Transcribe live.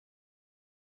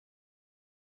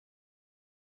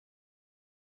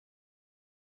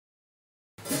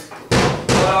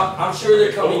I'm sure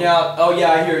they're coming out. Oh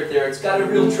yeah, I hear it there. It's got a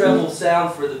real treble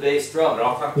sound for the bass drum.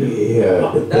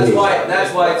 Yeah, That's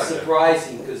why it's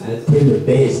surprising, because it's in the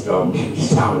bass drum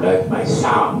sound like my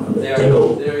sound on the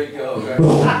fiddle. There you go.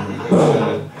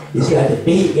 Right. He's got the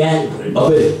big end.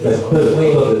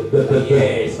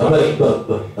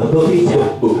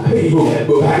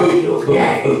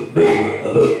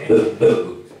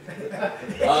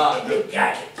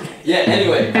 Yeah,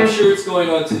 anyway, I'm sure it's going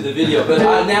on to the video, but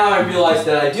now I realize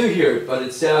that I do hear it, but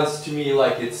it sounds to me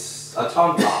like it's a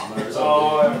tom-tom or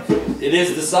something. It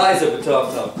is the size of a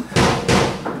tom-tom.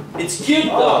 It's cute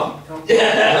though.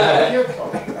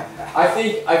 I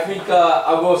think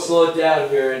I'm going to slow it down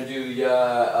here and do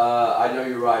I Know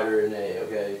You're Rider in A,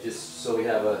 okay? Just so we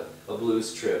have a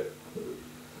blues trip.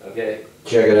 Okay?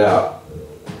 Check it out.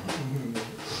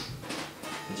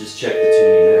 Just check the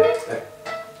tuning there.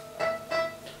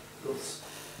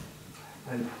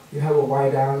 And you have a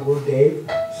wide angle, Dave.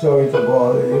 Sorry to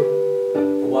bother you.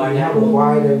 Wide you have a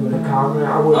wide angle with the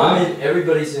camera.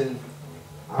 Everybody's in.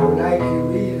 I would like you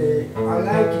really. I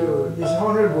like you. It's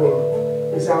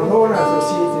honorable. It's an honor to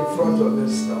see it in front of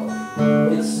this stuff.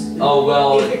 Oh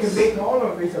well. If you can make all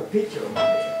of it a picture,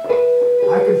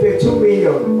 I can pay 2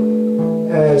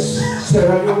 million.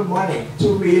 Sierra Leone money,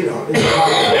 2 million.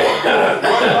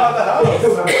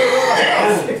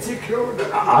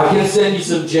 I can send you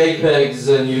some JPEGs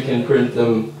and you can print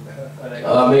them.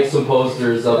 Make some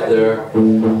posters up there.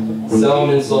 Sell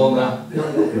them in Solna.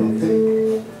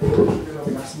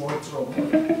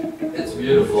 It's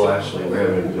beautiful actually. We're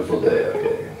having a beautiful day.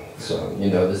 Okay. So, you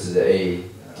know, this is A,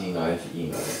 D9 to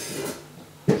E9.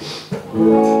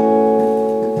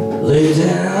 Lay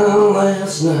down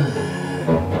last night.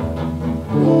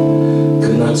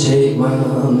 Could not take my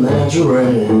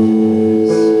mattress.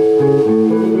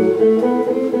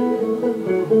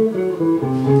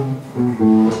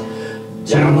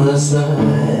 Down last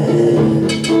night.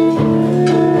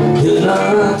 Could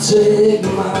not take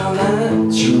my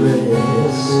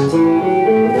mattress.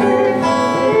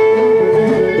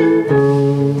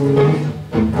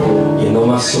 You know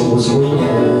my soul was weak.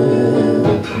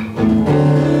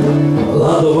 A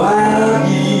lot of wild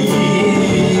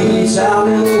geese out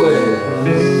in the west.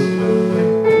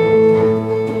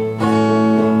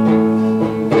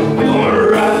 Going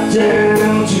right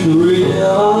down to the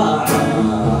river.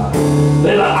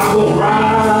 Baby, I'm gonna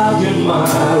rock in my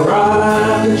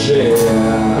rocking chair.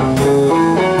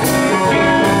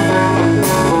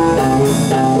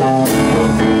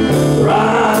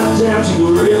 Right down to the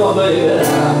river, baby.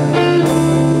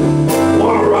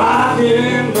 Wanna rock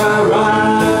in my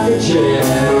rocking chair.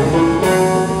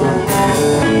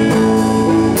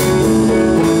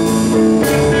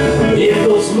 If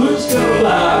those blues come by,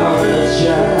 let's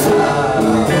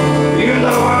shine. You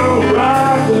know I'm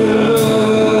rockin'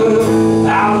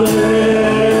 out there.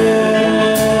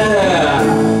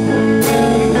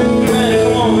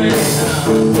 Come on, man.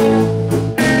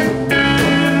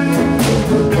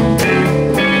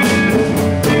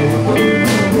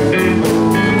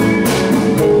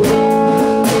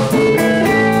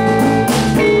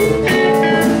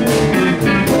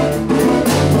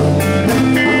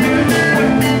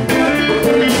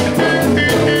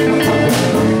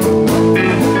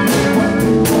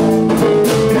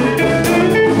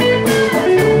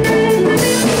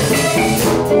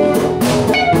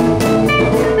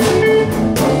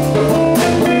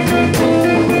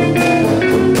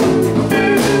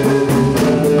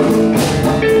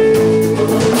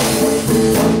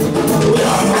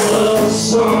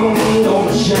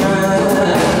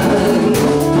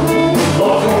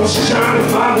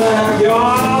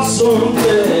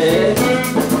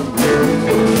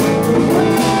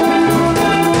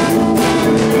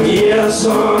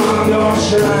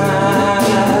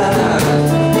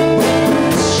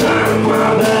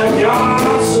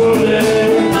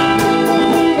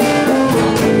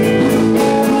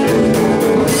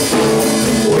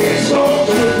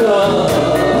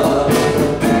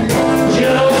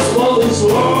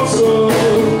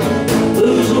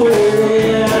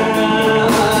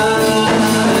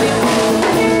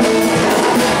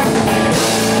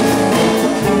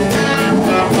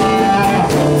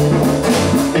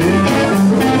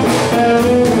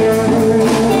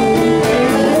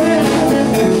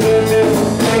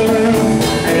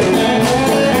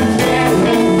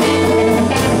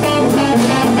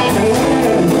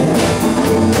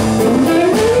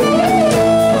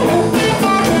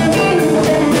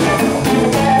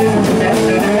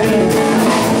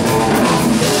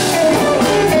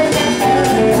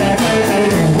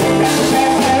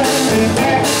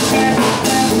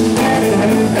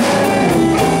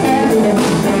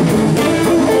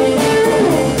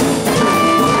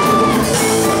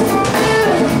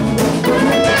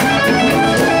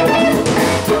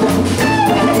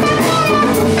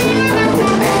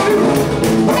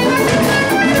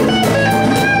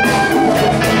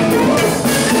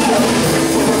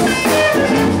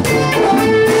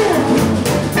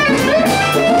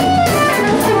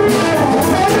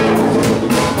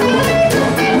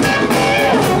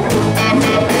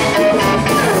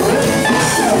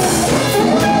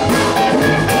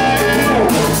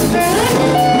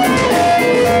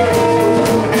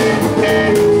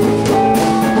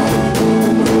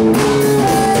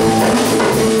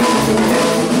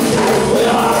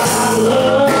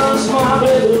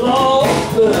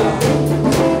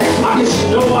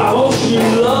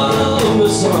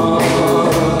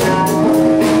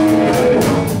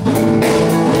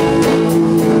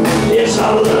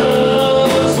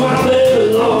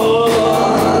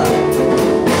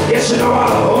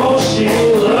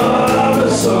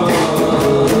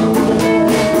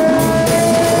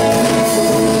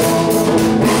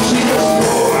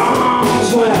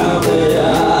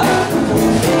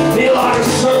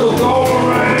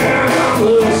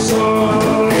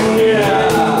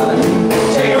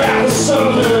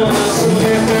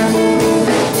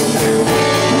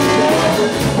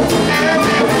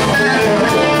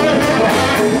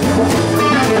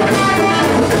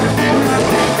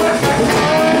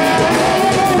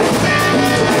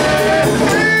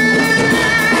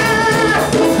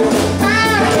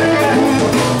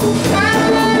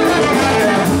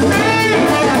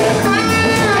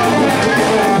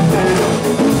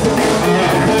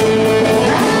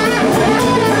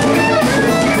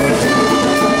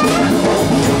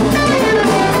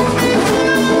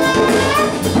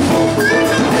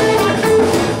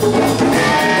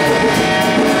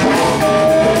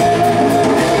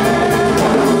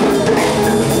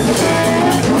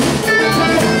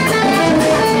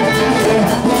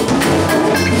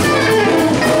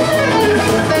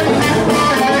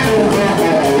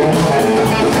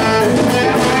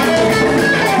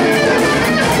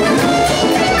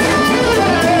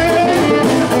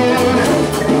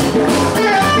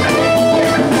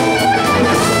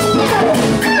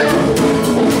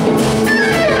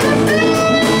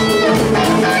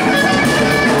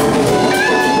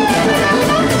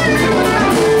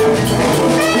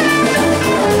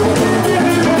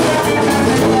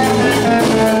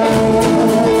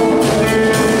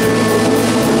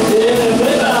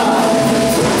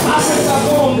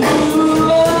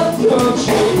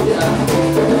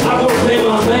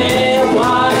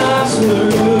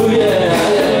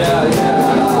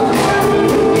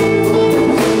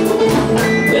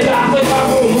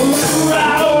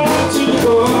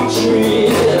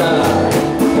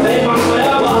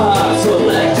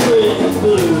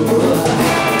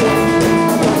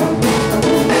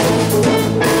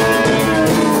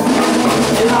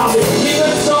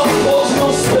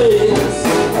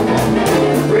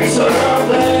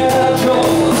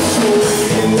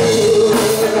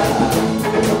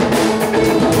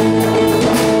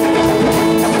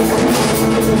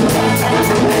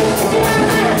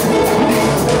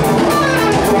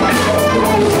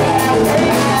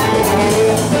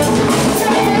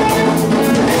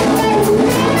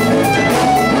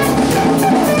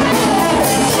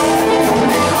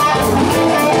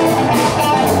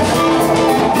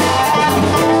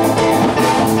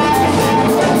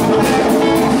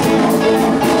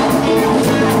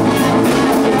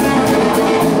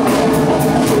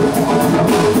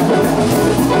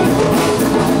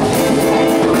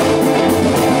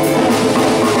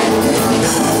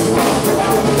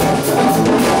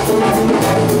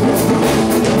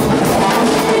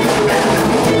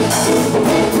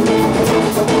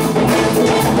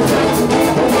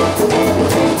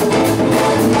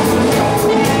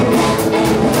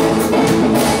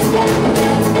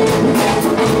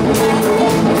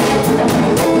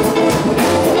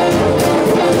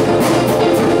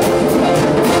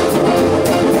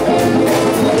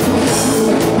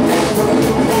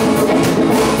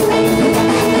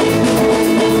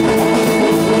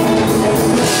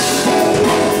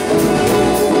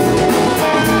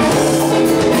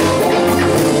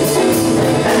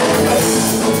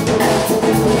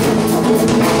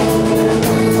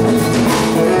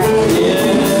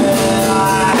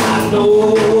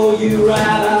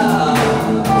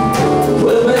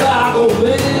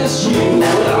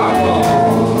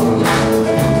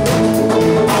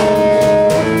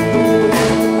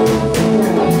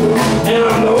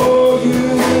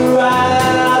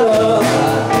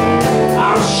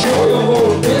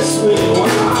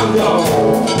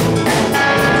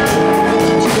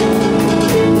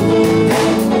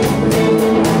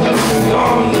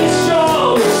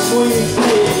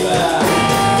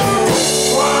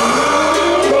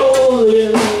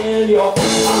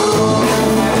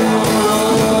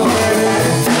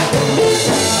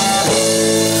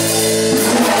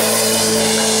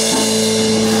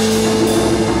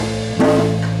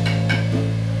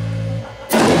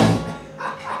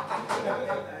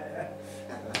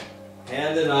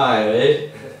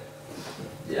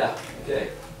 Yeah, okay.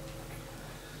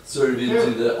 Sort of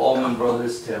into the Allman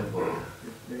Brothers tempo.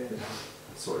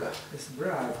 Sort of. It's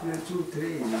bright. 2,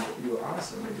 3. You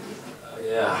answer me.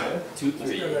 Yeah. 2,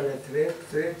 3.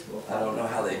 I don't know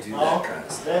how they do that kind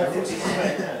of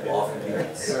stuff. Off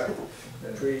beats.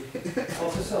 3.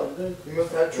 You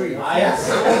must have 3.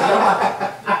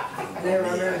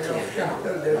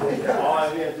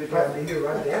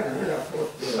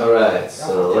 Alright,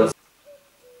 so let's